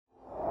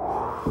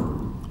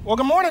Well,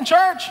 good morning,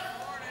 church.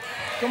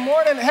 Good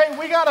morning. Hey,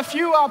 we got a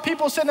few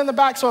people sitting in the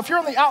back, so if you're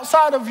on the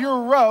outside of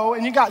your row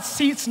and you got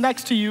seats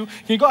next to you,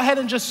 can you go ahead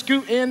and just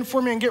scoot in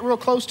for me and get real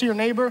close to your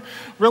neighbor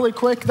really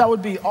quick? That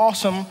would be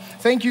awesome.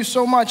 Thank you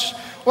so much.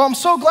 Well, I'm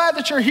so glad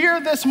that you're here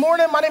this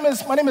morning. My name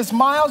is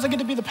Miles. I get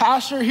to be the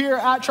pastor here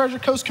at Treasure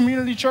Coast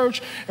Community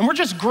Church, and we're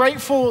just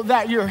grateful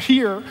that you're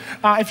here.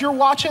 If you're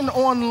watching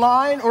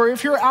online or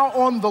if you're out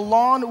on the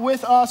lawn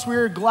with us,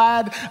 we're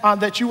glad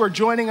that you are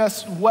joining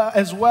us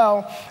as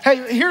well.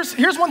 Hey,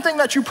 here's one thing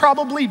that you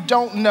probably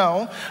don't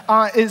know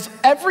is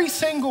every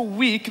single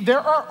week there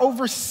are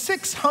over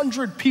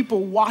 600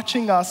 people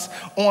watching us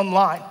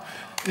online.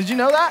 Did you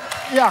know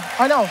that? Yeah,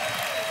 I know.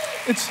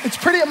 It's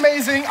pretty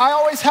amazing. I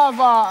always have,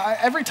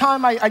 every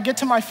time I get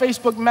to my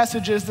Facebook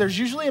messages, there's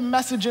usually a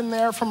message in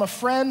there from a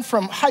friend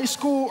from high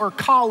school or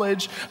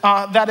college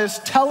that is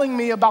telling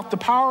me about the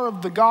power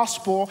of the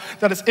gospel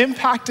that is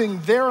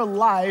impacting their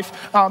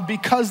life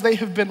because they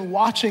have been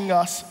watching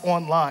us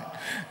online.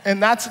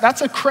 And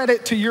that's a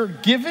credit to your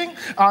giving.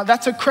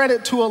 That's a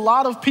credit to a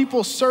lot of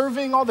people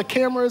serving, all the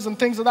cameras and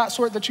things of that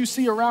sort that you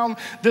see around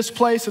this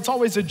place. It's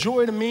always a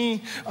joy to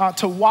me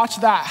to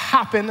watch that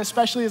happen,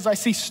 especially as I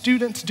see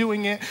students doing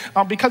it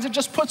because it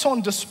just puts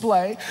on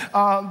display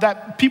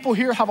that people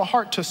here have a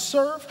heart to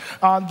serve,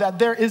 that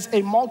there is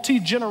a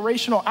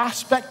multi-generational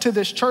aspect to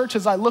this church.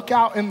 As I look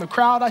out in the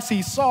crowd, I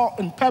see salt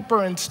and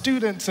pepper and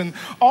students and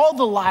all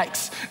the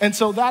likes. And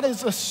so that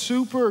is a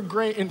super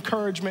great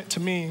encouragement to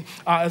me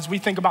as we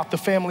think about the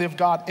family of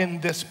God in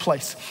this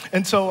place.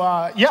 And so,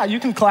 yeah, you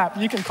can clap.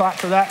 You can clap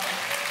for that.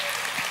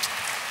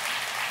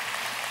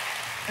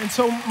 And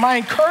so my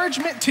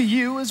encouragement to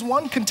you is,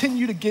 one,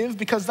 continue to give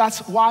because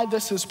that's why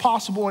this is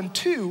possible. And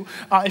two,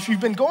 if you've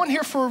been going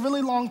here for a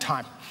really long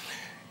time,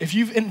 if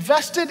you've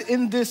invested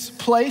in this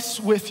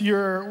place with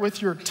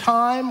your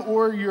time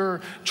or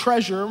your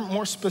treasure,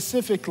 more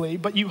specifically,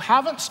 but you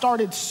haven't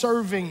started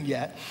serving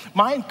yet,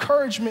 my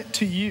encouragement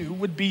to you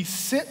would be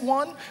sit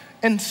one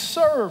and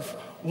serve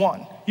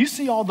one. You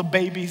see all the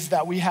babies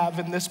that we have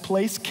in this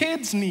place.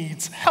 Kids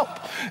needs help.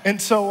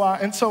 And so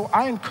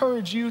I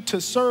encourage you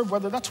to serve,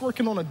 whether that's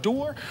working on a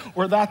door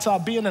or that's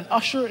being an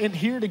usher in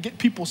here to get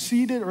people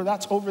seated, or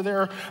that's over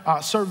there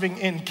serving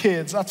in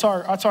kids. That's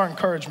our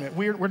encouragement.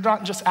 We're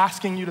not just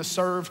asking you to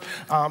serve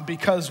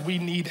because we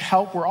need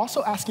help. We're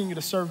also asking you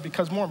to serve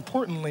because, more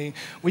importantly,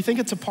 we think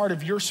it's a part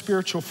of your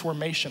spiritual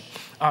formation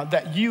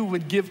that you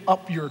would give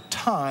up your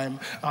time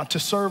to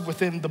serve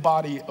within the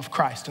body of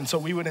Christ. And so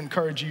we would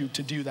encourage you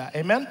to do that.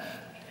 Amen?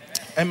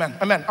 Amen,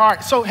 amen. All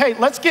right, so hey,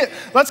 let's get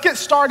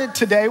started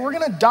today. We're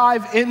gonna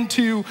dive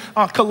into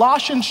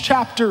Colossians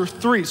chapter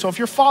 3. So if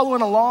you're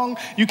following along,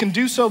 you can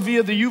do so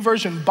via the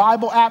YouVersion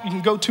Bible app. You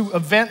can go to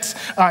events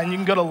and you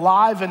can go to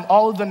live, and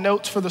all of the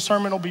notes for the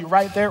sermon will be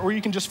right there, or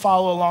you can just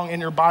follow along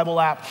in your Bible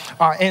app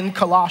in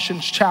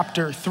Colossians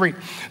chapter 3.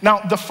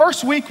 Now, the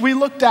first week we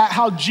looked at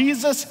how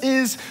Jesus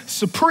is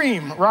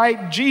supreme,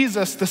 right?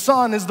 Jesus, the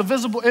Son, is the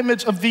visible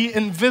image of the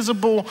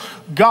invisible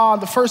God,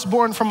 the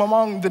firstborn from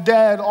among the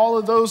dead, all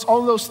of those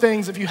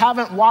things. If you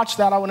haven't watched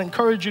that, I would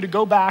encourage you to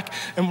go back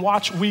and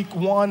watch week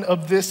 1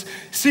 of this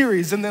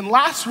series. And then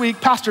last week,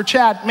 Pastor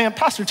Chad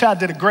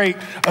did a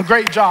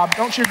great job.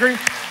 Don't you agree?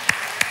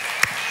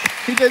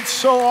 He did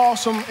so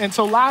awesome. And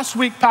so last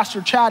week,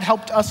 Pastor Chad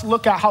helped us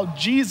look at how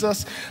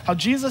Jesus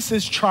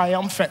is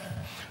triumphant.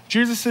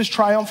 Jesus is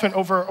triumphant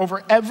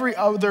over every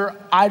other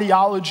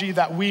ideology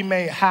that we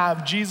may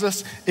have.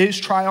 Jesus is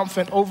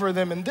triumphant over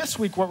them. And this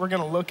week, what we're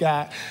going to look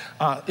at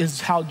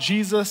is how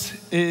Jesus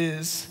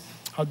is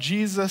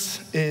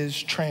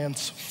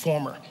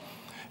transformer.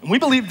 And we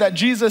believe that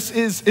Jesus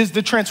is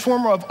the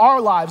transformer of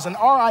our lives and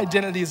our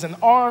identities and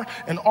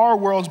our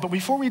worlds. But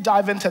before we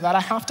dive into that,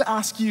 I have to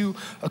ask you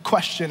a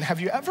question.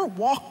 Have you ever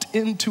walked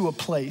into a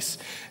place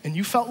and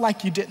you felt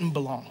like you didn't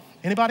belong?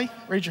 Anybody?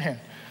 Raise your hand.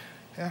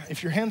 Yeah,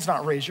 if your hand's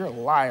not raised, you're a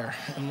liar,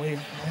 and we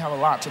have a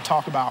lot to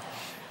talk about.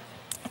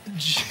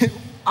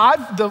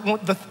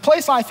 The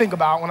place I think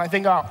about when I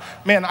think about,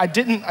 man, I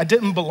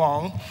didn't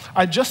belong.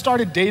 I just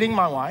started dating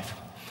my wife.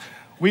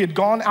 We had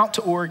gone out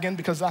to Oregon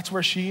because that's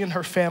where she and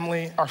her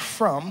family are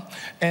from.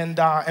 And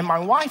my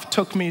wife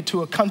took me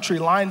to a country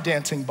line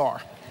dancing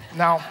bar.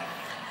 Now,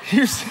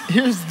 here's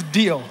the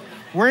deal.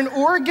 We're in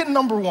Oregon,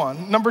 number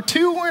 1. Number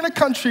 2, we're in a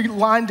country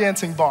line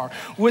dancing bar.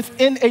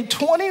 Within a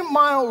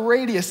 20-mile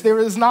radius, there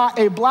is not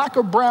a black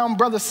or brown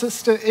brother,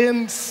 sister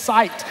in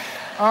sight.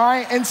 All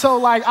right, and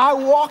so I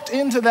walked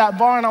into that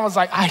bar and I was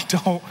like, I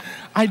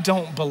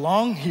don't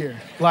belong here.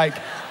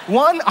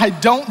 1, I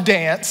don't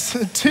dance.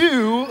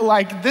 2,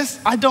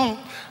 I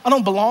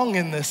don't belong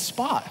in this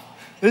spot.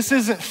 This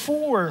isn't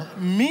for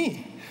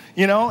me,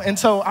 you know? And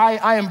so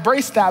I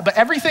embraced that, but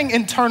everything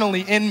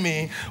internally in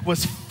me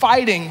was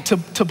fighting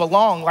to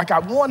belong. I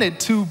wanted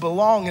to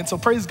belong. And so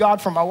praise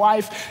God for my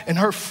wife and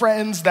her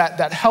friends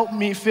that helped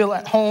me feel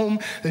at home.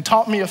 They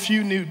taught me a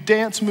few new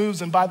dance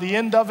moves, and by the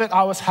end of it,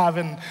 I was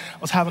having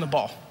a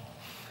ball.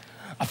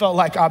 I felt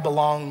like I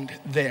belonged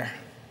there.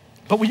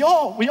 But we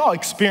all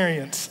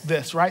experience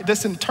this, right?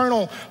 This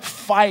internal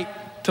fight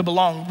to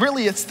belong.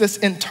 Really, it's this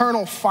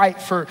internal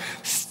fight for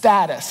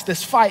status,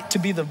 this fight to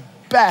be the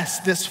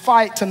best, this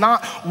fight to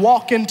not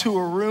walk into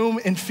a room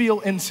and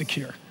feel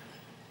insecure.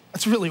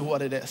 That's really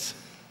what it is.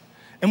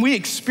 And we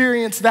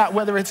experience that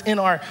whether it's in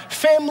our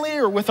family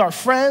or with our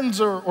friends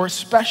or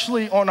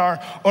especially on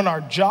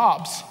our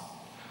jobs.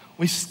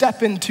 We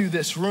step into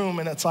this room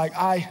and it's like,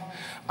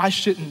 I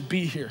shouldn't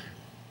be here.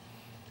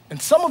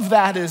 And some of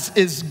that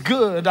is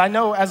good. I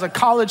know as a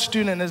college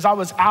student, as I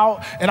was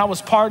out and I was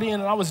partying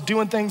and I was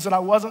doing things that I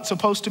wasn't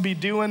supposed to be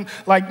doing,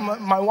 like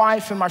my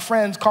wife and my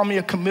friends call me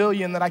a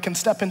chameleon, that I can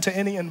step into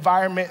any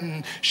environment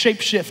and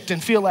shapeshift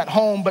and feel at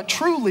home. But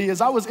truly, as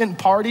I was in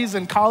parties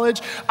in college,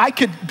 I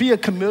could be a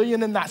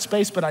chameleon in that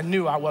space, but I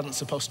knew I wasn't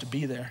supposed to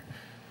be there.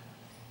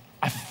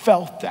 I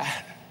felt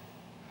that.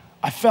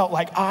 I felt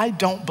like I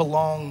don't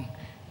belong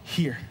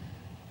here.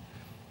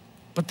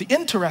 But the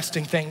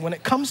interesting thing, when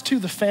it comes to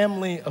the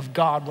family of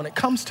God, when it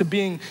comes to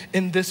being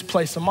in this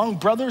place among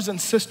brothers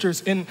and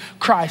sisters in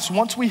Christ,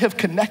 once we have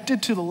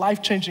connected to the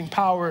life-changing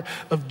power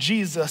of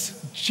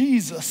Jesus,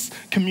 Jesus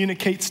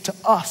communicates to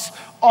us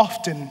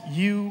often,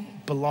 you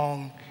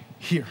belong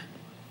here.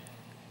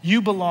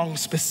 You belong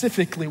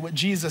specifically, what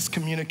Jesus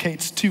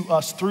communicates to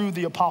us through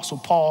the Apostle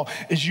Paul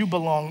is you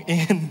belong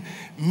in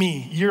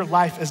me. Your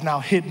life is now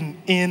hidden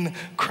in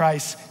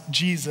Christ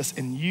Jesus,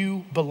 and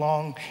you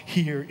belong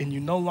here, and you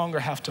no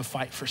longer have to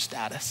fight for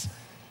status.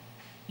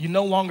 You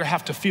no longer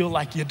have to feel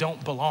like you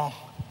don't belong.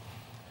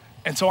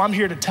 And so I'm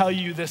here to tell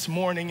you this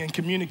morning and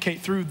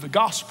communicate through the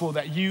gospel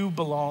that you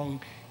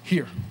belong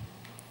here.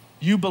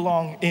 You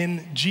belong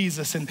in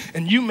Jesus. And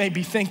you may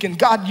be thinking,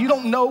 God, you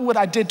don't know what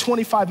I did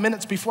 25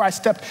 minutes before I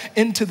stepped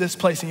into this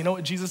place. And you know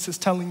what Jesus is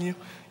telling you?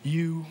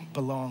 You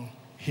belong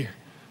here.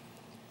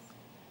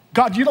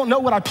 God, you don't know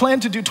what I plan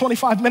to do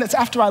 25 minutes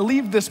after I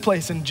leave this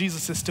place. And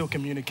Jesus is still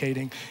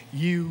communicating,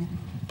 you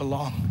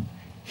belong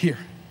here.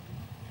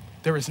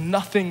 There is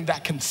nothing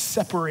that can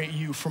separate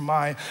you from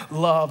my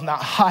love,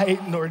 not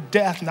height nor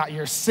death, not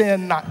your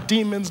sin, not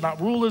demons, not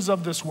rulers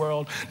of this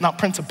world, not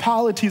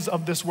principalities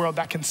of this world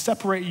that can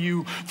separate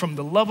you from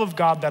the love of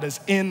God that is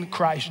in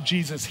Christ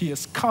Jesus. He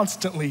is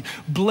constantly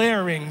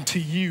blaring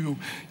to you,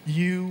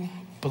 you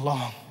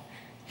belong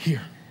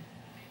here.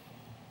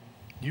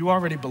 You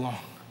already belong.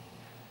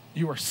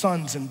 You are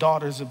sons and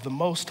daughters of the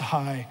Most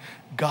High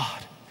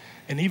God.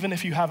 And even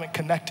if you haven't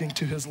connecting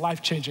to his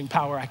life-changing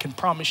power, I can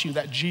promise you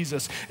that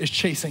Jesus is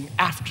chasing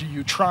after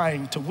you,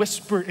 trying to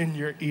whisper in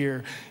your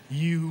ear,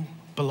 you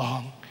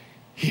belong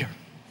here.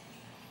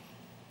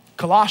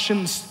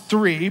 Colossians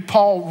 3,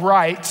 Paul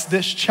writes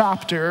this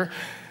chapter,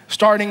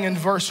 starting in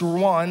verse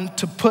 1,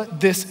 to put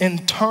this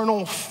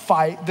internal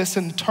fight, this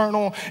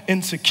internal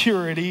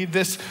insecurity,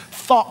 this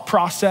thought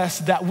process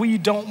that we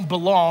don't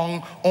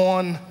belong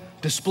on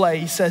display.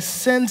 He says,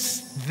 since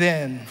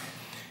then,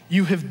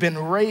 you have been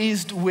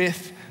raised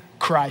with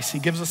Christ. He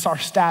gives us our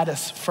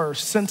status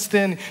first. Since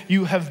then,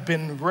 you have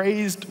been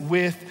raised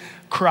with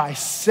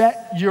Christ.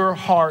 Set your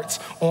hearts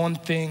on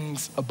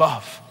things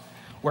above,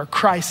 where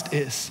Christ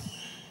is,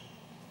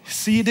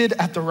 seated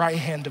at the right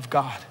hand of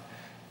God.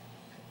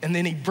 And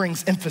then he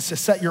brings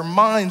emphasis. Set your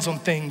minds on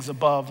things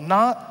above,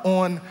 not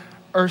on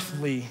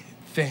earthly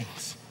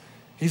things.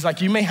 He's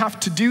like, you may have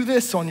to do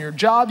this on your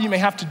job. You may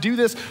have to do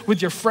this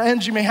with your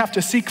friends. You may have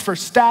to seek for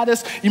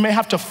status. You may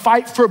have to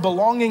fight for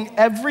belonging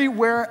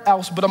everywhere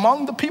else. But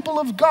among the people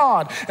of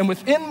God and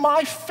within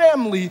my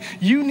family,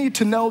 you need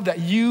to know that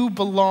you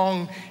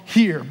belong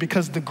here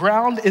because the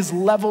ground is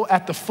level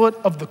at the foot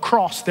of the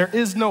cross. There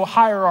is no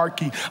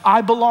hierarchy.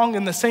 I belong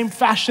in the same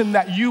fashion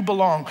that you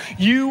belong.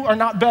 You are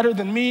not better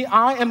than me.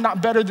 I am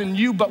not better than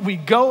you, but we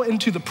go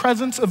into the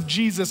presence of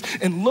Jesus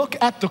and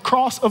look at the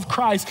cross of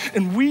Christ,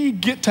 and we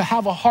get to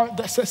have a heart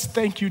that says,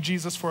 thank you,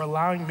 Jesus, for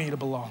allowing me to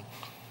belong.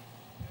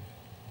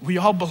 We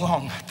all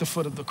belong at the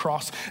foot of the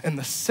cross in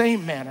the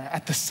same manner,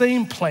 at the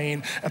same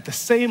plane, at the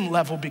same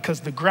level,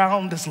 because the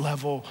ground is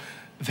level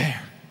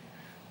there.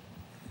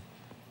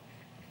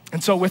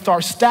 And so with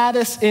our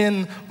status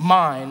in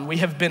mind, we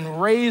have been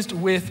raised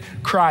with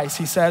Christ.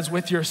 He says,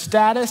 with your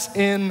status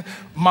in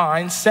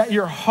mind, set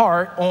your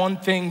heart on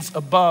things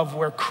above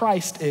where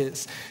Christ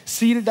is.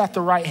 Seated at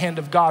the right hand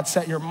of God,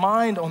 set your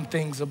mind on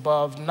things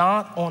above,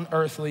 not on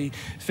earthly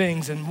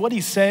things. And what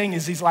he's saying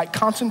is he's like,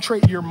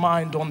 concentrate your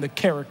mind on the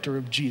character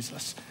of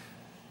Jesus.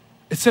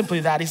 It's simply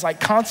that. He's like,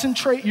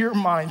 concentrate your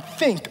mind,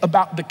 think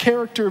about the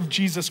character of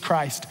Jesus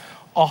Christ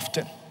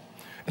often.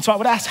 And so I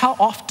would ask, how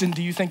often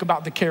do you think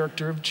about the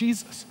character of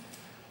Jesus?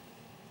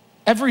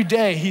 Every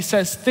day, he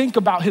says, think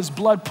about his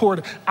blood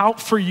poured out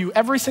for you.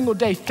 Every single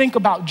day, think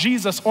about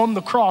Jesus on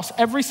the cross.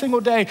 Every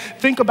single day,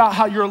 think about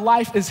how your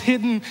life is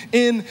hidden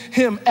in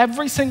him.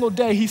 Every single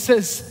day, he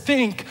says,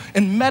 think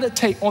and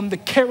meditate on the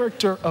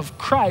character of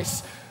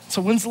Christ.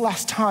 So when's the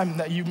last time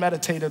that you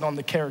meditated on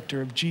the character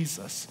of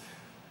Jesus?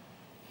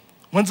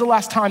 When's the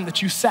last time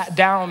that you sat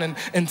down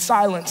in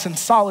silence and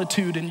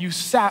solitude and you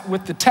sat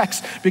with the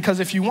text? Because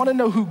if you want to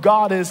know who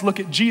God is, look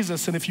at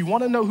Jesus. And if you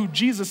want to know who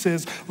Jesus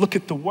is, look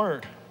at the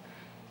Word.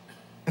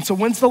 And so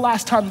when's the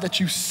last time that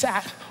you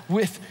sat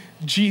with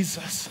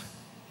Jesus?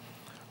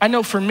 I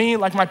know for me,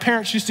 like my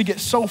parents used to get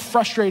so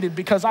frustrated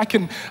because I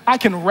can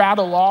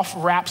rattle off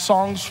rap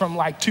songs from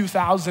like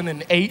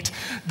 2008.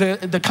 The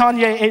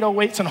Kanye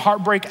 808s and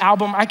Heartbreak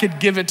album, I could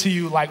give it to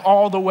you like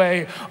all the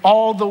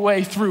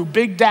way through.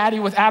 Big Daddy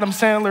with Adam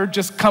Sandler,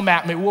 just come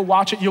at me. We'll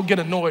watch it, you'll get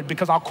annoyed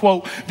because I'll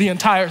quote the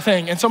entire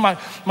thing. And so my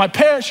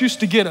parents used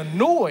to get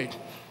annoyed.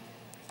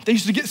 They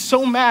used to get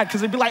so mad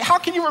because they'd be like, how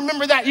can you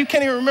remember that? You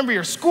can't even remember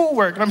your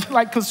schoolwork. And I'm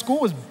like, because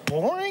school was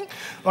boring?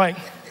 Like,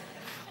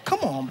 come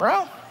on,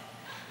 bro.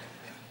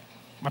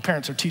 My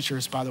parents are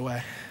teachers, by the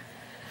way.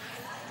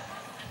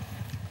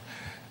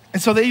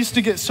 And so they used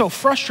to get so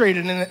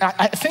frustrated, and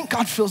I think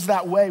God feels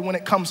that way when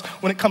it comes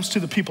to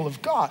the people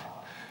of God.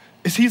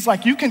 Is he's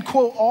like, you can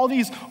quote all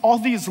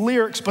these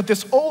lyrics, but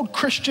this old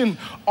Christian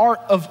art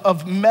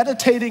of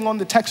meditating on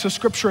the text of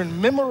Scripture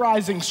and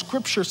memorizing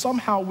Scripture,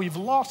 somehow we've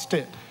lost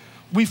it.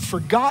 We've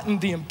forgotten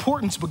the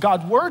importance, but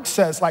God's word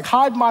says, like,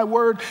 hide my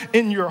word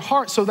in your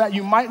heart so that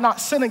you might not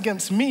sin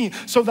against me,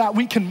 so that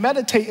we can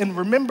meditate and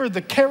remember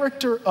the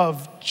character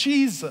of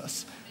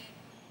Jesus.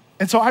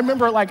 And so I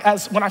remember like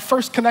when I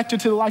first connected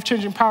to the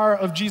life-changing power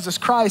of Jesus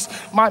Christ,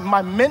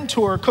 my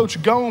mentor,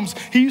 Coach Gomes,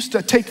 he used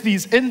to take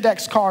these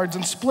index cards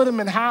and split them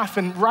in half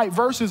and write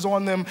verses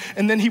on them,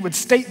 and then he would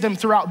state them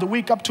throughout the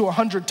week up to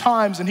 100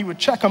 times, and he would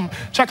check them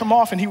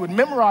off, and he would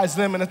memorize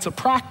them, and it's a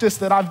practice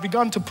that I've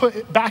begun to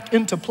put back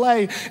into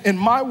play in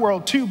my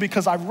world too,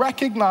 because I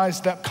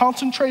recognize that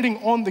concentrating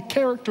on the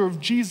character of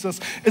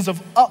Jesus is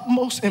of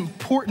utmost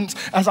importance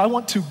as I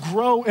want to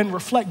grow and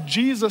reflect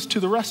Jesus to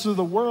the rest of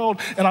the world,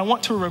 and I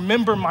want to remember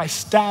my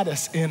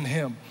status in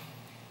him.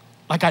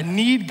 Like I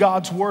need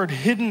God's word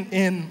hidden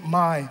in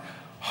my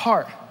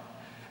heart.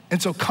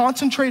 And so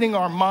concentrating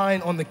our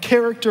mind on the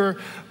character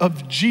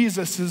of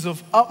Jesus is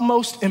of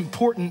utmost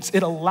importance.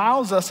 It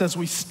allows us as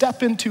we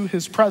step into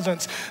his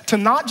presence to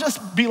not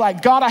just be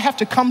like, God, I have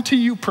to come to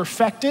you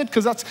perfected,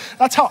 because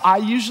that's how I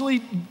usually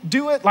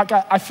do it. Like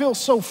I feel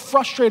so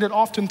frustrated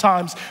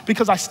oftentimes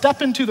because I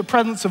step into the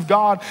presence of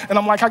God and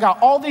I'm like, I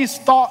got all these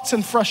thoughts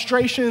and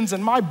frustrations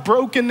and my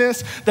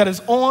brokenness that is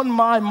on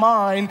my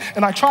mind,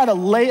 and I try to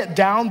lay it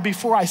down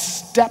before I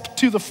step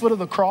to the foot of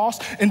the cross.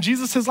 And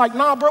Jesus is like,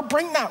 nah, bro,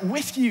 bring that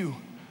with you.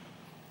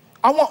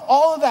 I want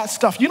all of that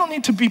stuff. You don't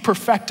need to be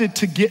perfected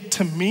to get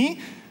to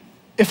me.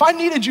 If I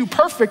needed you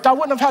perfect, I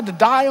wouldn't have had to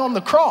die on the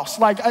cross.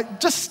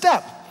 Like, just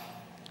step,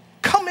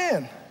 come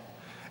in.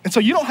 And so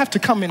you don't have to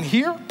come in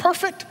here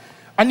perfect.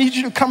 I need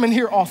you to come in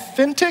here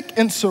authentic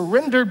and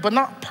surrendered, but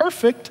not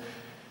perfect.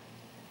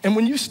 And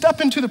when you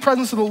step into the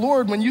presence of the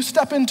Lord, when you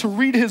step in to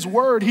read his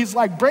word, he's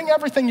like, bring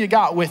everything you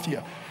got with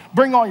you.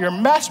 Bring all your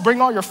mess,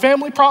 bring all your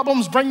family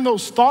problems, bring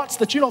those thoughts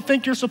that you don't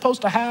think you're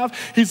supposed to have.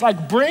 He's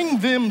like, bring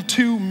them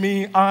to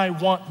me, I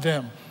want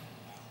them.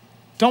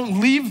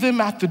 Don't leave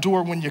them at the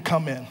door when you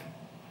come in.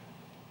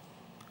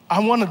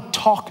 I want to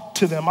talk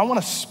to them. I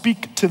want to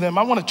speak to them.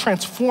 I want to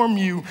transform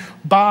you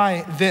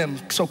by them.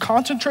 So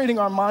concentrating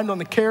our mind on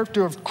the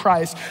character of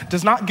Christ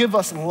does not give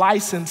us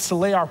license to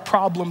lay our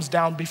problems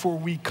down before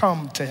we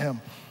come to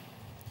him.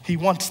 He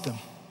wants them.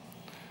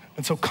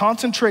 And so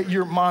concentrate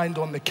your mind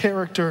on the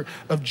character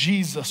of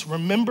Jesus.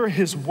 Remember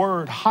his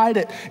word. Hide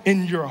it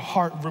in your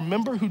heart.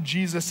 Remember who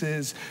Jesus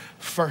is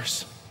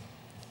first.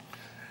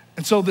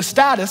 And so the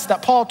status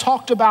that Paul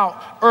talked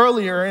about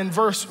earlier in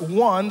verse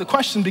 1, the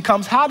question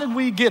becomes, how did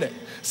we get it?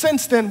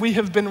 Since then, we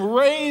have been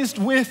raised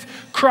with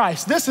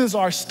Christ. This is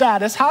our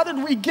status. How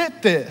did we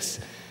get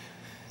this?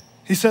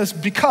 He says,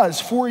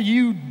 because for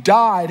you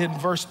died in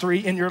verse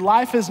 3, and your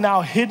life is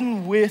now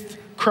hidden with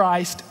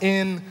Christ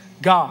in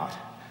God.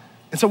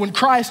 And so when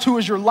Christ, who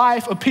is your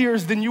life,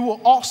 appears, then you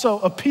will also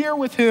appear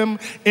with him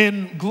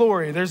in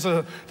glory. There's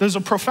a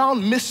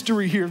profound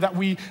mystery here that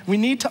we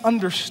need to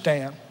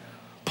understand.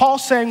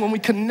 Paul's saying when we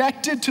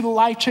connected to the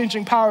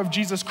life-changing power of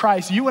Jesus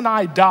Christ, you and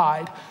I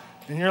died.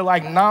 And you're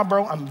like, nah,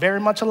 bro, I'm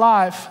very much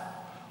alive.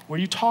 What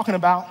are you talking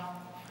about?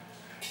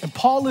 And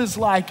Paul is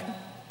like,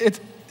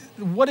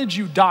 what did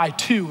you die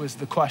to is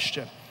the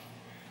question.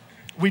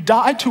 We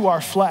died to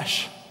our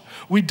flesh.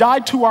 We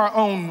died to our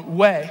own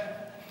way.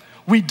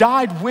 We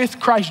died with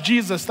Christ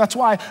Jesus. That's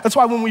why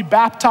when we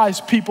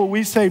baptize people,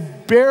 we say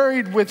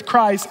buried with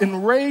Christ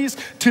and raised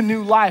to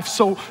new life.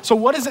 So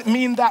what does it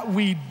mean that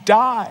we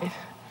died?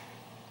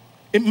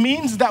 It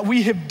means that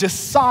we have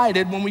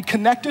decided when we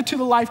connected to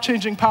the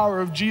life-changing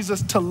power of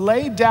Jesus to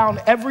lay down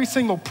every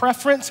single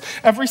preference,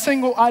 every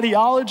single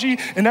ideology,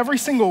 and every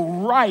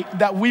single right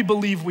that we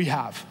believe we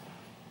have.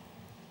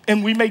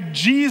 And we make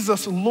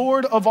Jesus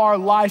Lord of our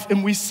life,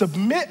 and we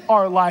submit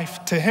our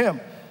life to him.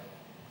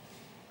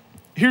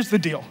 Here's the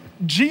deal.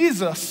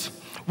 Jesus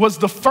was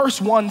the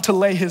first one to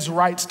lay his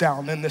rights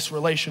down in this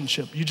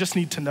relationship. You just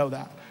need to know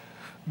that.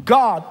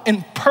 God,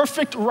 in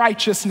perfect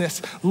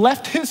righteousness,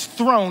 left his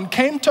throne,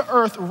 came to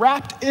earth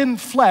wrapped in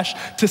flesh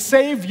to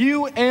save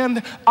you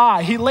and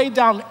I. He laid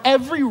down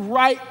every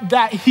right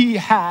that he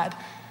had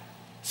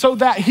so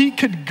that he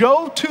could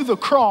go to the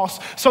cross,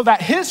 so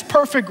that his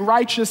perfect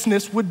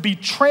righteousness would be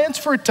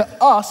transferred to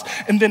us.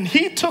 And then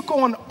he took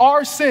on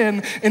our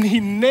sin and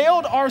he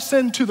nailed our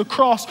sin to the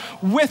cross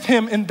with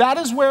him. And that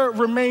is where it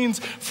remains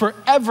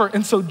forever.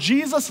 And so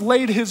Jesus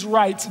laid his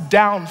rights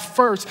down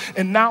first.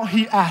 And now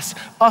he asks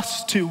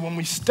us to when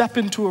we step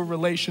into a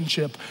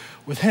relationship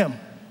with him.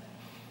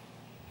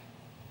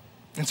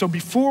 And so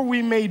before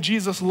we made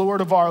Jesus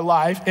Lord of our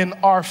life, in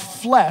our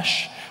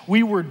flesh,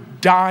 we were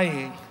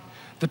dying.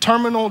 The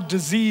terminal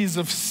disease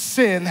of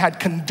sin had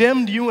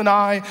condemned you and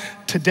I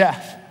to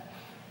death.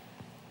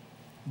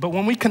 But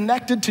when we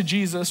connected to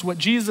Jesus, what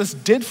Jesus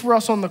did for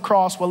us on the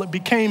cross, well, it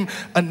became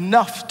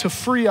enough to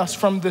free us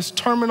from this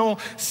terminal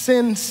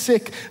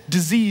sin-sick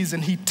disease.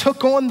 And he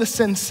took on the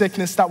sin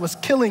sickness that was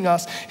killing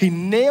us. He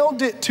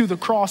nailed it to the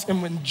cross.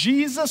 And when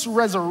Jesus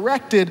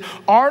resurrected,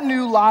 our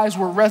new lives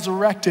were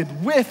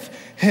resurrected with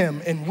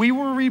him. And we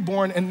were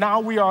reborn, and now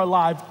we are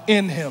alive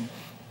in him.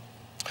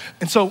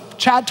 And so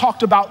Chad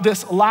talked about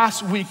this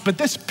last week, but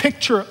this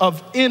picture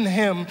of in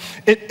him,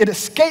 it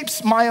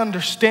escapes my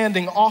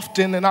understanding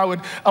often, and I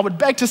would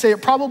beg to say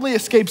it probably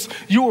escapes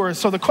yours.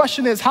 So the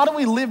question is, how do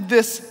we live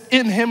this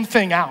in him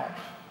thing out?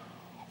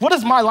 What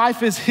does my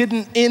life is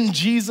hidden in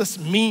Jesus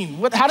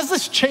mean? How does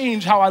this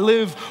change how I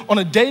live on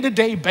a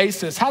day-to-day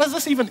basis? How does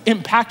this even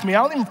impact me?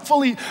 I don't even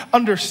fully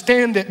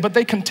understand it, but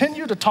they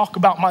continue to talk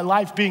about my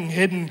life being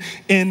hidden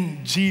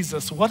in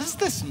Jesus. What does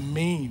this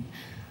mean?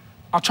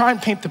 I'll try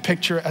and paint the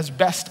picture as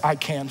best I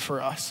can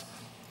for us.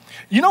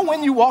 You know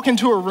when you walk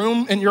into a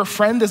room and your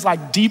friend is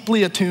like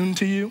deeply attuned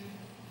to you?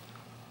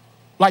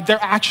 Like they're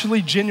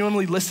actually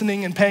genuinely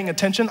listening and paying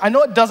attention? I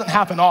know it doesn't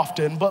happen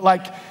often, but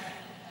like,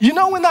 you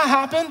know when that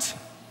happens?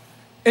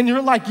 And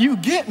you're like, you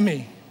get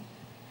me.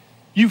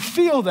 You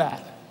feel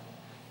that.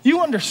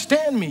 You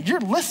understand me. You're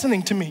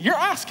listening to me. You're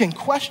asking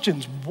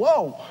questions.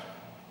 Whoa.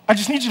 I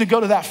just need you to go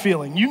to that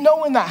feeling. You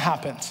know when that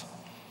happens.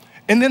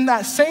 And then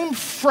that same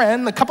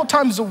friend, a couple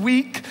times a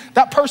week,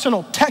 that person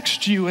will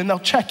text you and they'll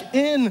check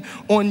in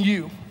on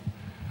you.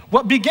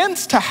 What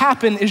begins to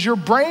happen is your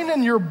brain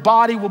and your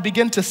body will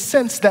begin to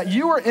sense that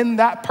you are in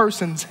that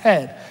person's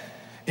head.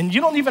 And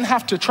you don't even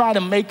have to try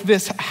to make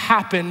this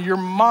happen. Your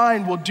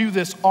mind will do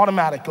this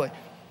automatically.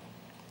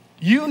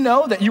 You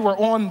know that you are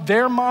on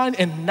their mind,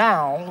 and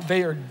now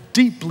they are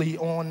deeply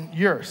on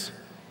yours.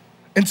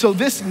 And so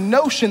this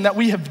notion that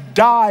we have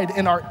died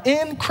and are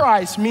in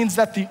Christ means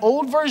that the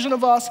old version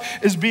of us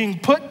is being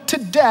put to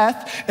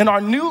death and our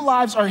new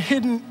lives are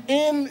hidden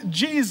in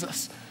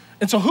Jesus.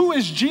 And so who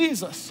is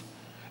Jesus?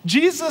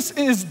 Jesus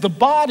is the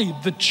body,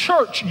 the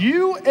church,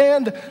 you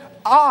and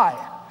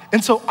I.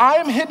 And so I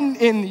am hidden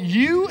in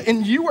you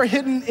and you are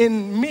hidden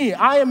in me.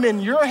 I am in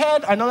your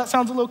head. I know that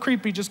sounds a little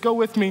creepy, just go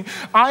with me.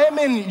 I am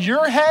in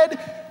your head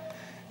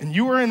and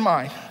you are in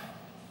mine.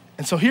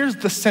 And so here's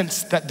the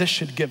sense that this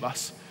should give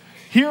us.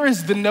 Here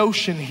is the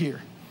notion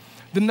here.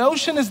 The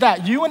notion is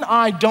that you and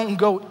I don't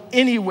go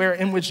anywhere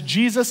in which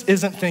Jesus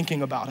isn't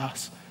thinking about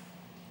us.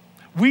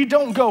 We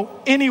don't go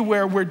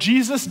anywhere where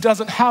Jesus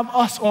doesn't have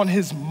us on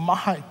his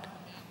mind.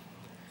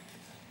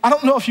 I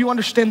don't know if you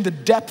understand the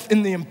depth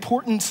and the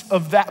importance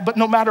of that, but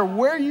no matter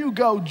where you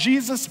go,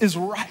 Jesus is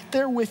right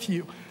there with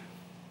you.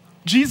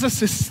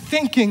 Jesus is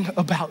thinking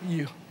about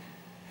you.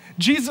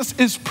 Jesus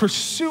is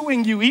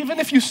pursuing you. Even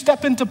if you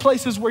step into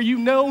places where you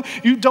know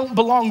you don't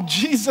belong,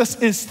 Jesus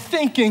is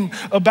thinking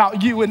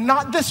about you. And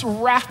not this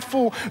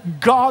wrathful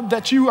God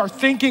that you are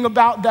thinking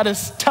about that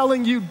is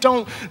telling you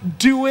don't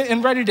do it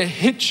and ready to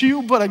hit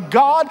you, but a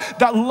God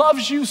that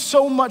loves you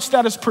so much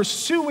that is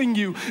pursuing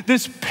you.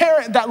 This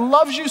parent that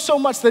loves you so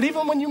much that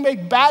even when you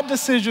make bad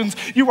decisions,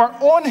 you are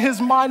on his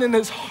mind and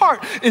his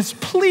heart is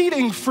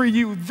pleading for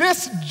you.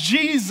 This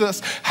Jesus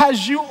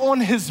has you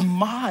on his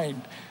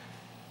mind.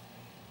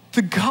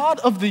 The God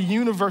of the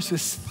universe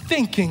is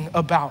thinking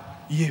about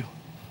you.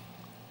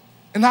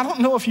 And I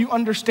don't know if you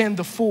understand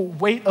the full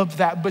weight of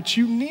that, but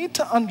you need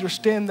to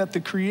understand that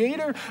the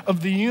creator of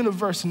the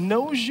universe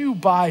knows you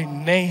by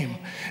name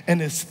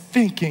and is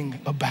thinking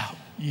about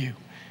you.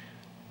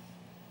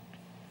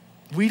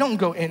 We don't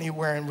go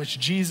anywhere in which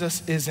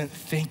Jesus isn't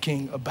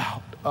thinking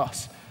about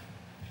us.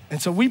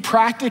 And so we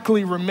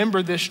practically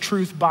remember this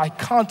truth by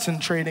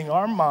concentrating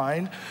our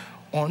mind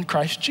on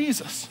Christ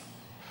Jesus.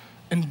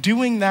 And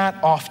doing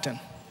that often.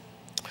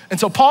 And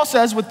so Paul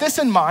says, with this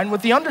in mind,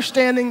 with the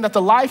understanding that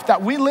the life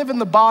that we live in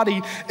the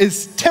body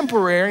is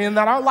temporary and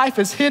that our life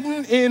is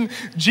hidden in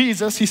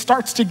Jesus, he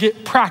starts to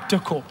get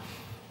practical.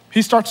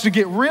 He starts to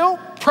get real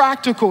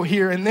practical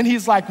here. And then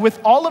he's like, with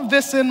all of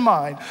this in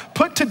mind,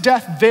 put to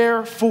death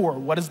therefore.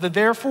 What is the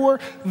therefore?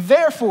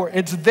 Therefore.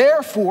 It's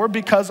therefore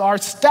because our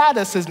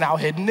status is now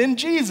hidden in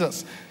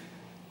Jesus.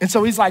 And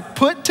so he's like,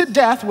 put to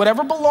death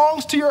whatever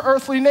belongs to your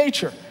earthly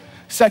nature.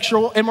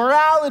 Sexual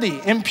immorality,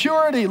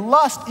 impurity,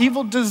 lust,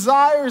 evil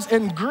desires,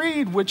 and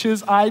greed, which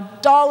is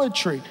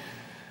idolatry.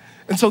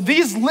 And so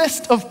these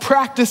list of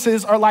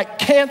practices are like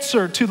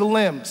cancer to the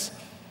limbs.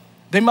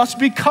 They must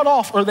be cut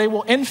off or they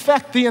will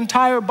infect the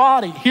entire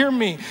body. Hear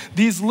me.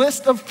 These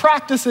lists of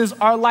practices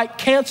are like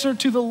cancer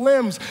to the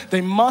limbs.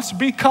 They must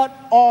be cut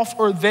off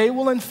or they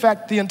will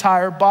infect the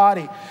entire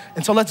body.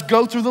 And so let's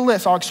go through the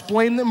list. I'll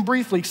explain them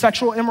briefly.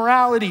 Sexual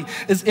immorality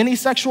is any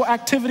sexual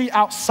activity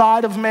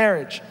outside of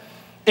marriage.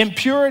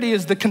 Impurity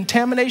is the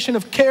contamination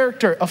of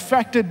character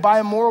affected by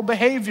immoral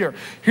behavior.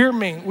 Hear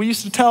me. We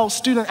used to tell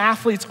student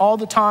athletes all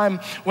the time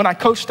when I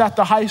coached at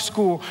the high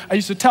school, I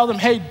used to tell them,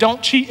 hey,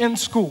 don't cheat in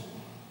school.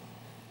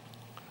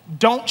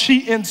 Don't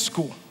cheat in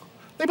school.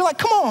 They'd be like,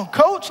 come on,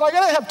 coach, like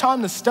I don't have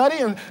time to study,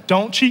 and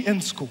don't cheat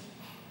in school.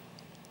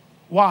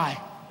 Why?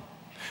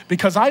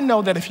 Because I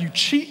know that if you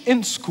cheat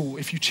in school,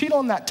 if you cheat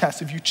on that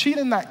test, if you cheat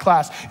in that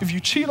class, if you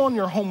cheat on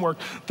your homework,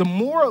 the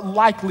more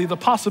likely the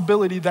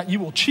possibility that you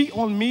will cheat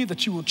on me,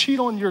 that you will cheat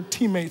on your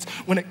teammates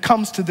when it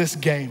comes to this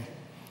game.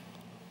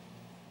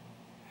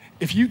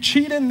 If you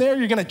cheat in there,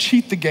 you're gonna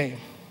cheat the game.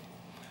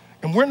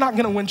 And we're not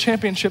gonna win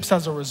championships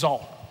as a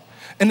result.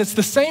 And it's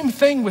the same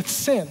thing with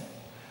sin.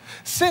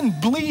 Sin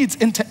bleeds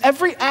into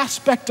every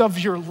aspect of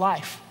your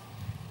life.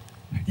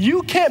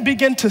 You can't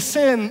begin to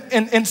sin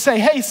and say,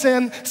 hey,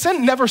 sin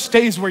never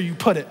stays where you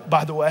put it,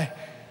 by the way.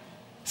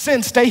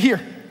 Sin, stay here.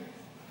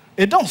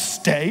 It don't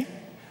stay.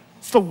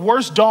 It's the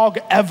worst dog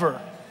ever.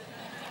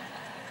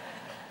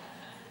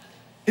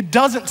 It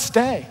doesn't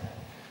stay.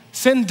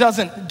 Sin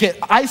doesn't get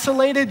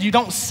isolated. You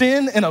don't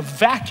sin in a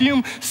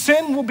vacuum.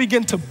 Sin will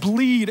begin to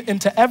bleed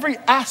into every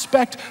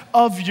aspect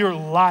of your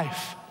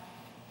life.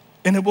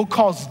 And it will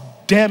cause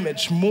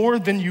damage more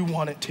than you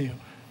want it to.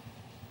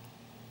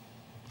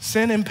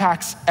 Sin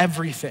impacts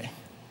everything.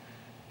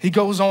 He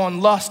goes on,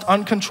 lust,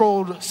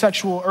 uncontrolled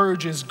sexual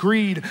urges,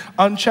 greed,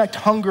 unchecked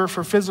hunger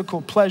for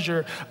physical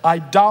pleasure,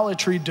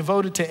 idolatry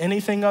devoted to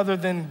anything other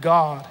than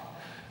God.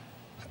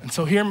 And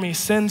so hear me,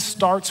 sin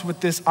starts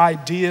with this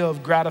idea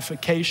of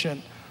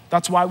gratification.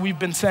 That's why we've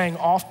been saying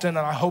often,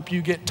 and I hope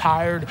you get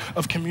tired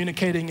of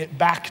communicating it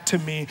back to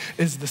me,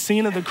 is the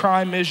scene of the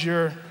crime is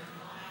your,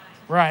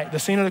 right, the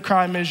scene of the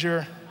crime is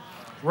your,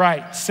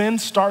 right. Sin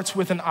starts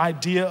with an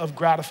idea of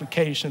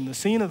gratification. The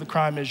scene of the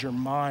crime is your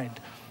mind.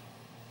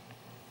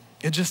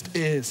 It just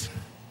is.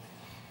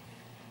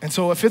 And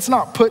so if it's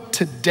not put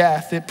to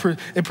death, it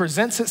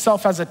presents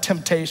itself as a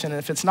temptation. And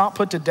if it's not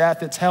put to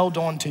death, it's held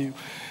on to.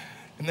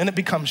 And then it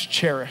becomes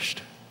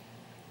cherished.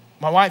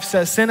 My wife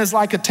says sin is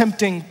like a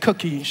tempting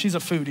cookie. She's a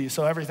foodie,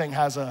 so everything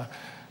has a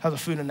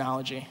food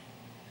analogy.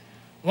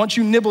 Once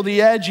you nibble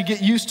the edge, you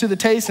get used to the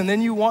taste, and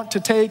then you want to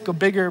take a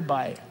bigger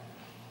bite.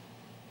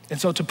 And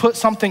so to put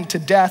something to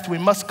death, we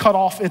must cut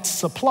off its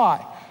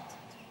supply.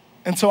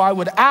 And so I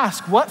would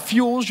ask, what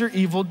fuels your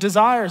evil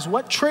desires?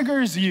 What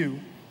triggers you?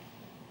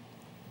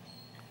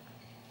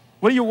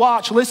 What do you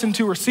watch, listen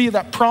to, or see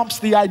that prompts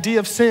the idea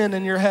of sin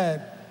in your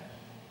head?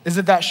 Is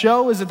it that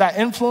show? Is it that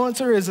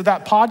influencer? Is it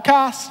that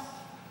podcast?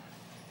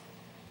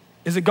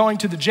 Is it going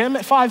to the gym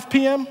at 5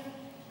 p.m.?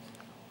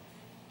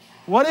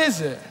 What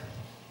is it?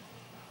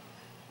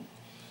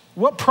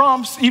 What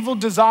prompts evil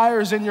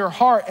desires in your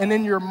heart and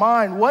in your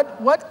mind?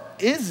 What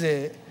is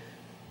it?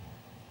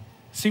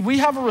 See, we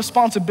have a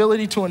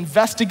responsibility to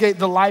investigate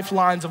the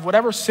lifelines of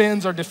whatever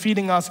sins are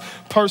defeating us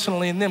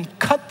personally and then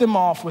cut them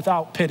off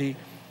without pity.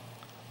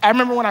 I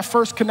remember when I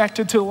first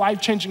connected to the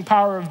life-changing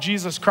power of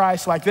Jesus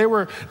Christ, like there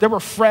were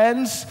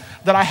friends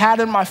that I had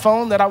in my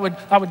phone that I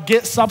would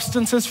get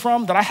substances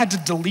from that I had to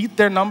delete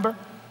their number.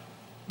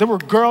 There were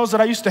girls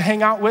that I used to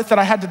hang out with that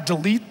I had to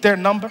delete their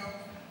number.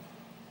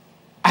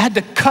 I had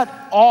to cut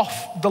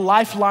off the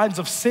lifelines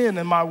of sin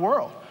in my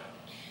world.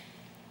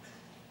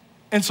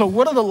 And so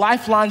what are the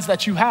lifelines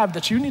that you have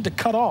that you need to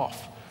cut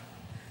off?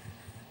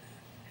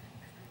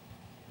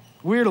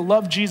 We're to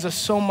love Jesus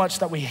so much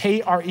that we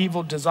hate our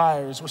evil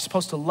desires. We're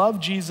supposed to love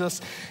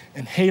Jesus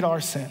and hate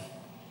our sin.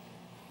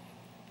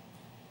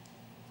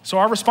 So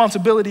our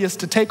responsibility is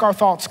to take our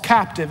thoughts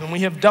captive, and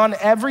we have done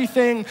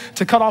everything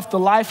to cut off the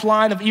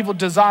lifeline of evil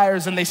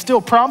desires, and they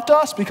still prompt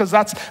us because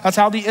that's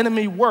how the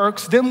enemy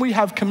works. Then we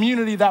have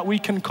community that we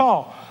can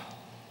call.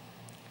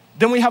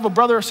 Then we have a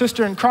brother or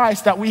sister in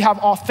Christ that we have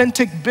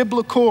authentic,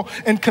 biblical,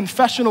 and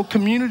confessional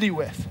community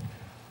with.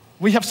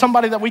 We have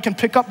somebody that we can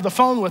pick up the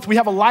phone with. We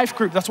have a life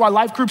group. That's why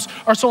life groups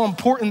are so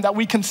important, that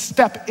we can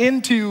step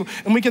into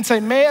and we can say,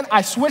 man,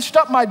 I switched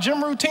up my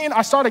gym routine.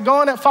 I started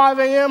going at 5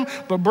 a.m.,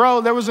 but bro,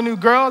 there was a new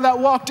girl that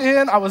walked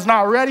in. I was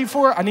not ready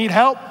for it. I need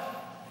help.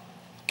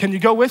 Can you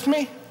go with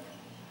me?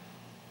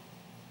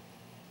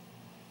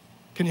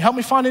 Can you help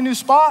me find a new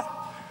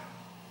spot?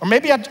 Or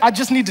maybe I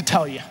just need to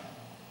tell you,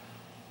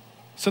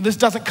 so this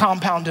doesn't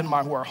compound in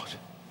my world.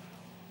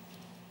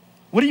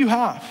 What do you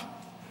have?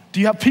 Do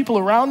you have people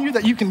around you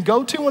that you can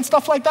go to when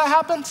stuff like that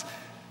happens?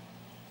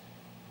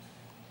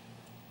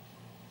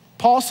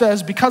 Paul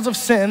says, because of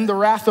sin, the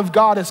wrath of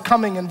God is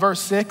coming in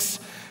verse 6.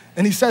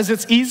 And he says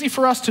it's easy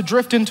for us to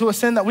drift into a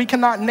sin that we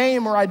cannot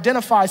name or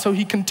identify. So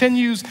he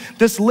continues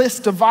this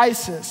list of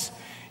vices.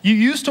 You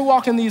used to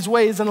walk in these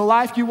ways in the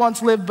life you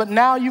once lived, but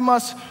now you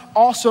must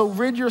also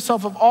rid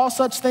yourself of all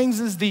such things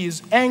as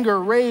these: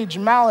 anger, rage,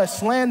 malice,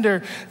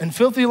 slander, and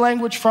filthy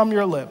language from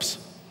your lips.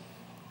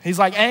 He's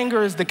like,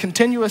 anger is the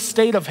continuous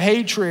state of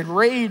hatred.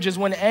 Rage is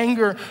when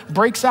anger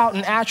breaks out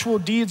in actual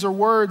deeds or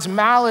words.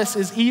 Malice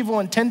is evil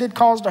intended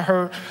cause to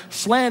hurt.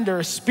 Slander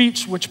is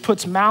speech which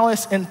puts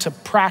malice into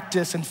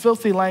practice. And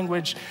filthy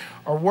language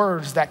are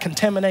words that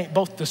contaminate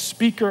both the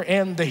speaker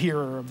and the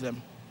hearer of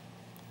them.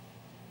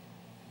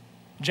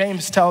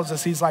 James tells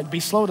us, he's like, be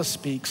slow to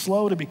speak,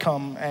 slow to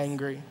become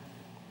angry.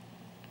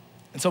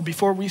 And so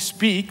before we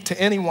speak to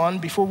anyone,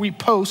 before we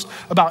post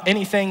about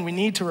anything, we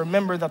need to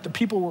remember that the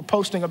people we're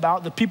posting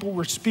about, the people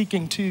we're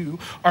speaking to,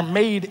 are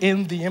made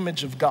in the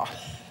image of God.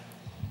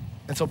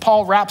 And so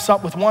Paul wraps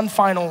up with one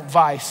final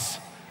vice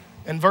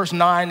in verse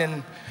 9,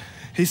 and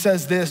he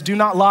says this: do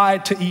not lie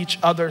to each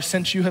other,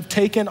 since you have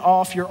taken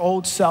off your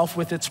old self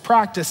with its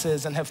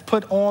practices and have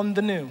put on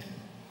the new,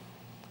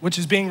 which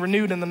is being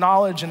renewed in the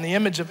knowledge and the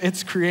image of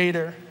its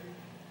creator.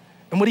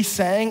 And what he's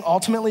saying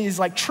ultimately is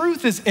like,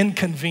 truth is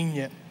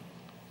inconvenient.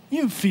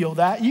 You feel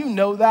that, you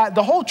know that.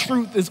 The whole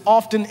truth is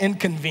often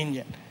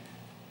inconvenient,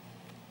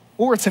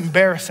 or it's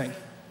embarrassing.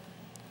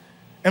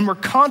 And we're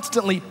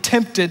constantly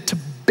tempted to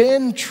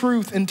bend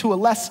truth into a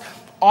less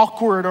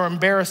awkward or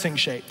embarrassing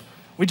shape.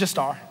 We just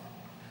are.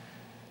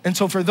 And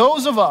so for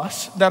those of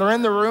us that are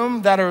in the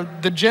room that are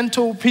the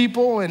gentle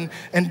people and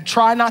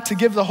try not to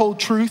give the whole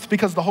truth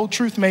because the whole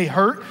truth may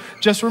hurt,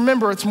 just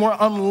remember it's more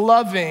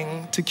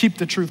unloving to keep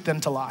the truth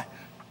than to lie.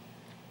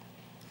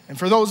 And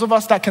for those of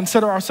us that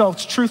consider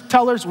ourselves truth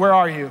tellers, where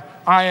are you?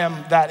 I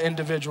am that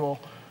individual.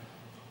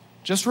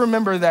 Just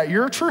remember that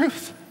your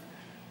truth,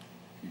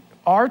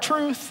 our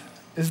truth,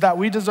 is that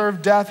we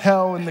deserve death,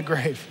 hell, and the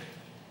grave.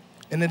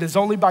 And it is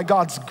only by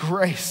God's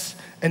grace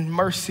and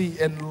mercy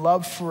and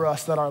love for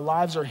us that our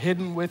lives are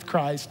hidden with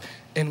Christ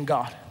in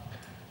God.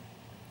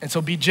 And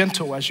so be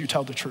gentle as you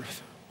tell the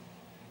truth.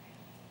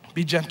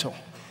 Be gentle.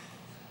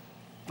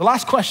 The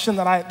last question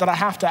that I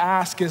have to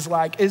ask is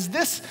like, is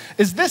this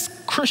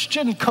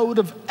Christian code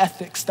of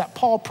ethics that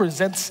Paul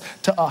presents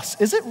to us,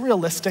 is it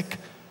realistic?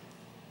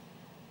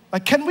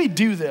 Like, can we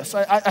do this?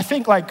 I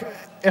think, like,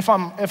 if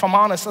I'm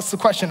honest, that's the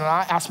question that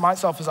I ask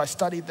myself as I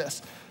studied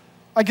this.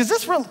 Like, is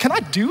this real? Can I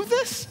do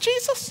this,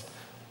 Jesus?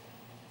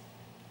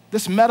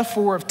 This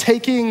metaphor of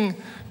taking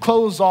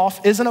clothes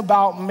off isn't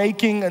about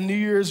making a New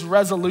Year's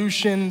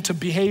resolution to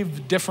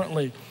behave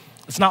differently.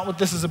 It's not what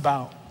this is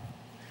about.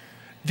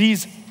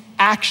 These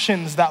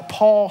actions that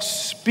Paul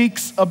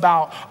speaks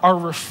about are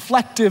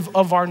reflective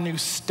of our new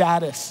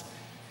status.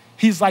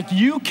 He's like,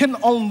 you can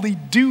only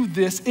do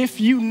this if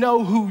you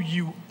know who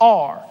you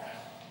are.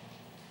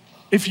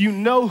 If you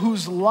know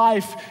whose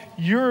life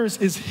yours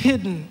is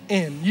hidden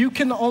in. You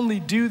can only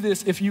do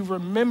this if you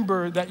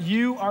remember that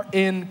you are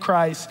in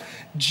Christ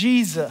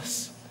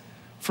Jesus.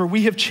 For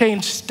we have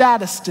changed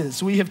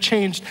statuses, we have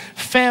changed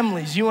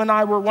families. You and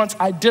I were once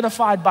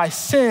identified by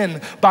sin,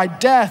 by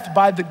death,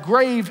 by the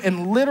grave,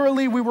 and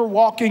literally we were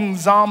walking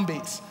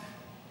zombies.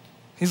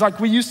 He's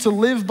like, we used to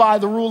live by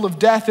the rule of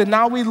death, and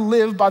now we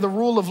live by the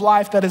rule of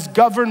life that is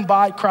governed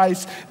by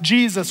Christ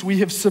Jesus. We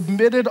have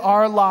submitted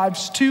our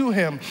lives to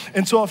him.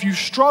 And so if you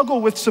struggle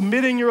with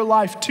submitting your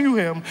life to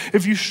him,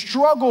 if you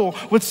struggle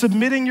with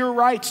submitting your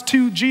rights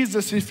to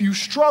Jesus, if you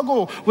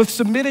struggle with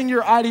submitting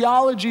your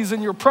ideologies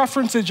and your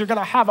preferences, you're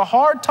gonna have a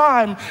hard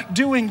time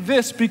doing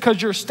this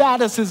because your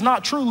status is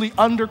not truly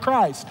under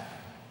Christ.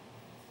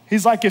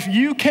 He's like, if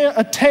you can't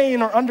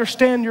attain or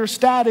understand your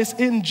status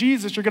in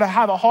Jesus, you're gonna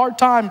have a hard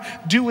time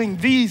doing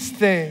these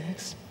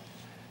things.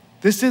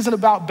 This isn't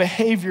about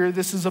behavior,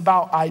 this is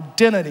about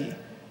identity.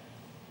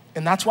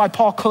 And that's why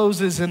Paul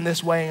closes in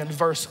this way in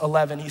verse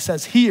 11. He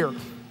says, here,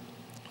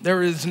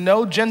 there is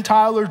no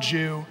Gentile or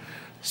Jew,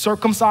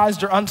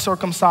 circumcised or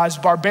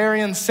uncircumcised,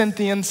 barbarian,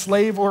 Scythian,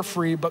 slave or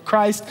free, but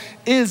Christ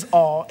is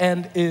all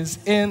and is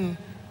in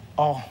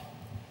all.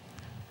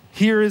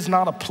 Here is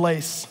not a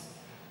place,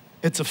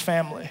 it's a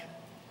family.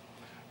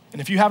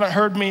 And if you haven't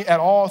heard me at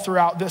all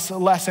throughout this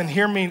lesson,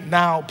 hear me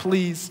now,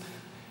 please.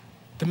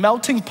 The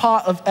melting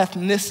pot of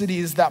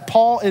ethnicities that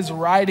Paul is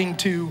writing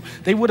to,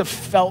 they would have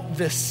felt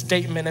this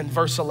statement in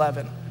verse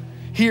 11.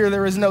 Here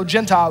there is no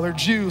Gentile or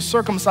Jew,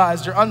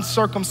 circumcised or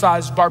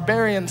uncircumcised,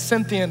 barbarian,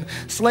 Scythian,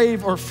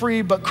 slave or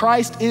free, but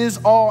Christ is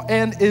all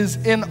and is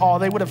in all.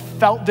 They would have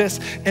felt this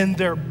in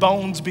their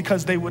bones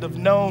because they would have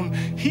known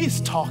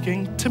he's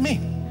talking to me.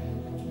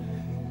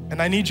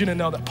 And I need you to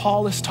know that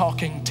Paul is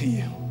talking to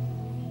you.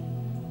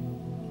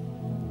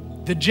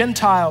 The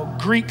Gentile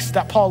Greeks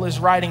that Paul is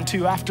writing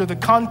to after the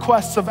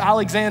conquests of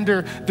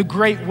Alexander the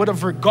Great would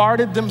have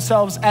regarded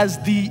themselves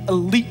as the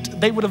elite.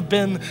 They would have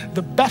been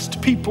the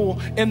best people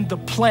in the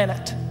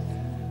planet.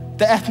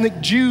 The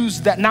ethnic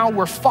Jews that now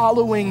were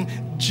following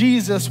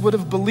Jesus would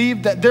have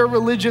believed that their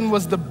religion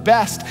was the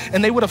best,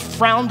 and they would have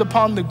frowned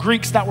upon the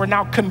Greeks that were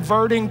now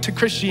converting to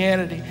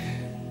Christianity.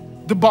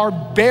 The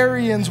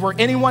barbarians were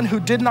anyone who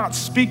did not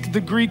speak the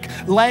Greek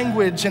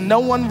language, and no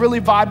one really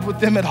vibed with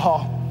them at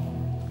all.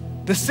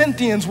 The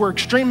Scythians were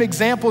extreme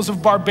examples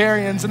of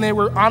barbarians, and they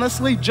were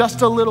honestly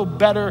just a little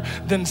better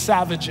than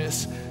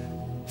savages.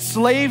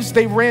 Slaves,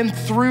 they ran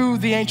through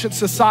the ancient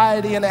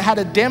society, and it had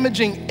a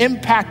damaging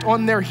impact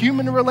on their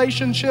human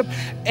relationship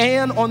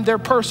and on their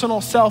personal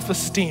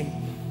self-esteem.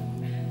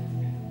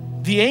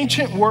 The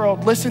ancient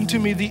world, listen to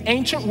me, the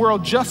ancient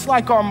world, just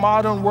like our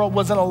modern world,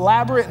 was an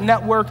elaborate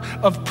network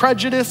of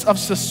prejudice, of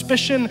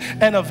suspicion,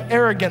 and of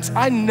arrogance.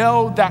 I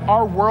know that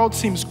our world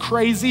seems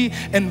crazy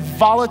and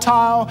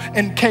volatile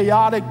and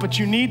chaotic, but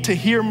you need to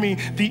hear me.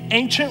 The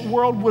ancient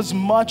world was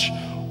much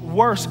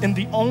worse, and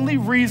the only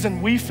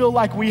reason we feel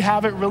like we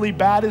have it really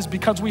bad is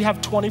because we have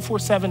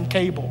 24/7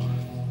 cable.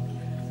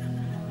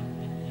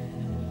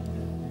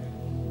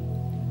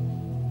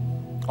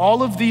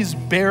 All of these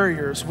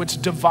barriers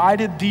which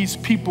divided these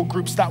people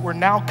groups that were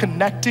now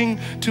connecting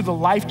to the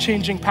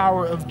life-changing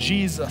power of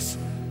Jesus.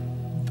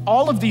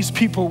 All of these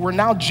people were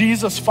now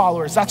Jesus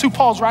followers. That's who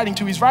Paul's writing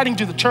to. He's writing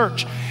to the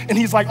church. And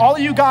he's like, all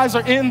of you guys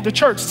are in the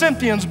church.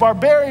 Scythians,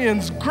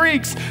 barbarians,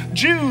 Greeks,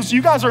 Jews.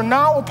 You guys are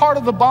now a part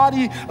of the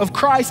body of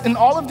Christ. And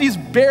all of these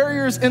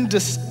barriers and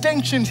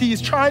distinctions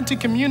he's trying to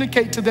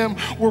communicate to them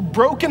were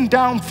broken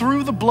down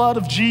through the blood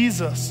of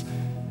Jesus.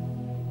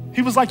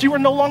 He was like, you are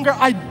no longer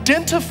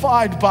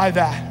identified by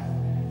that.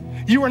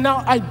 You are now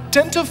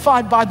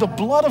identified by the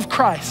blood of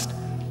Christ.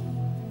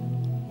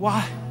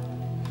 Why?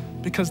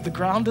 Because the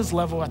ground is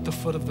level at the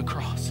foot of the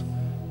cross.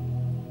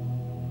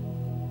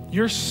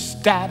 Your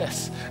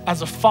status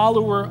as a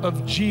follower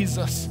of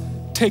Jesus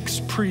takes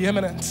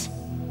preeminence.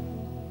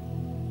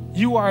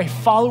 You are a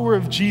follower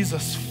of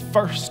Jesus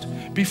first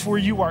before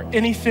you are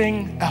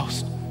anything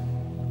else.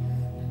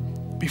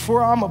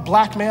 Before I'm a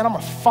black man, I'm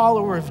a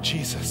follower of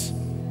Jesus.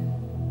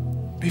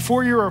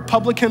 Before you're a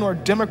Republican or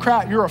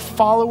Democrat, you're a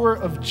follower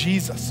of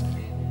Jesus.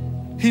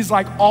 He's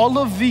like, all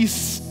of these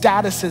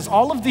statuses,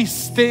 all of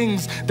these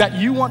things that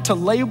you want to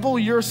label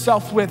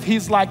yourself with,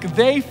 he's like,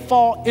 they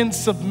fall in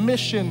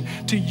submission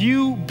to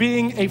you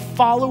being a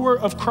follower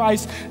of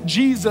Christ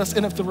Jesus.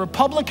 And if the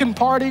Republican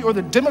Party or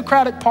the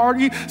Democratic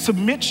Party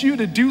submits you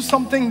to do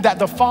something that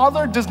the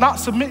Father does not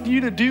submit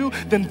you to do,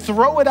 then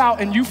throw it out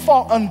and you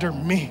fall under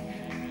me.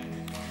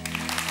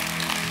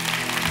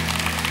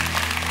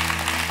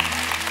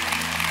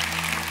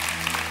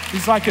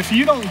 He's like, if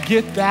you don't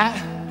get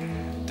that,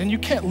 then you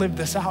can't live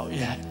this out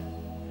yet.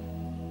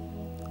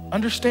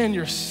 Understand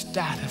your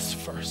status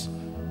first.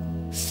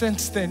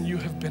 Since then, you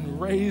have been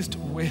raised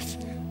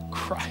with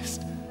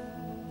Christ.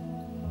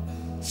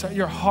 Set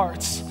your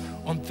hearts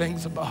on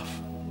things above.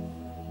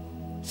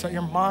 Set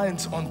your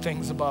minds on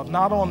things above,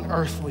 not on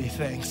earthly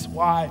things.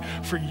 Why?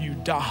 For you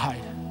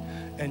died,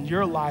 and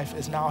your life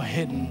is now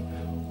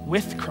hidden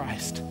with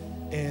Christ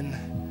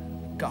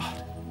in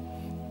God.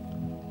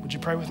 Would you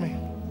pray with me?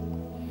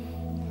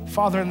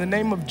 Father, in the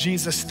name of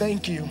Jesus,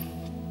 thank you.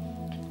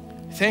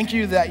 Thank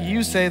you that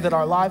you say that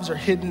our lives are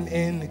hidden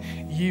in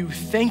you.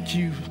 Thank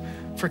you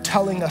for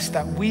telling us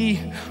that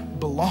we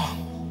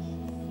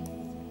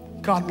belong.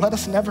 God, let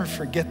us never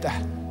forget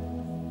that.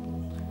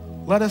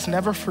 Let us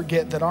never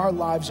forget that our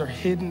lives are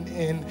hidden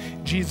in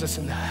Jesus,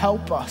 and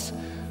help us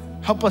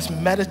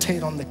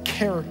meditate on the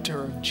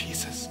character of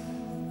Jesus.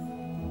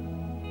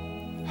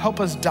 Help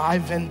us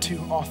dive into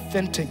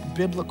authentic,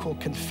 biblical,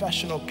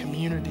 confessional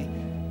community.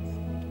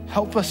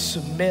 Help us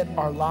submit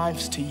our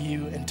lives to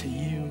you and to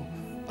you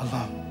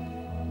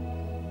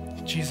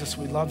alone. Jesus,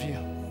 we love you.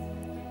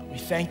 We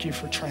thank you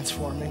for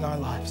transforming our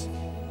lives.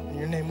 In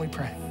your name we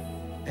pray,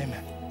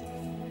 amen.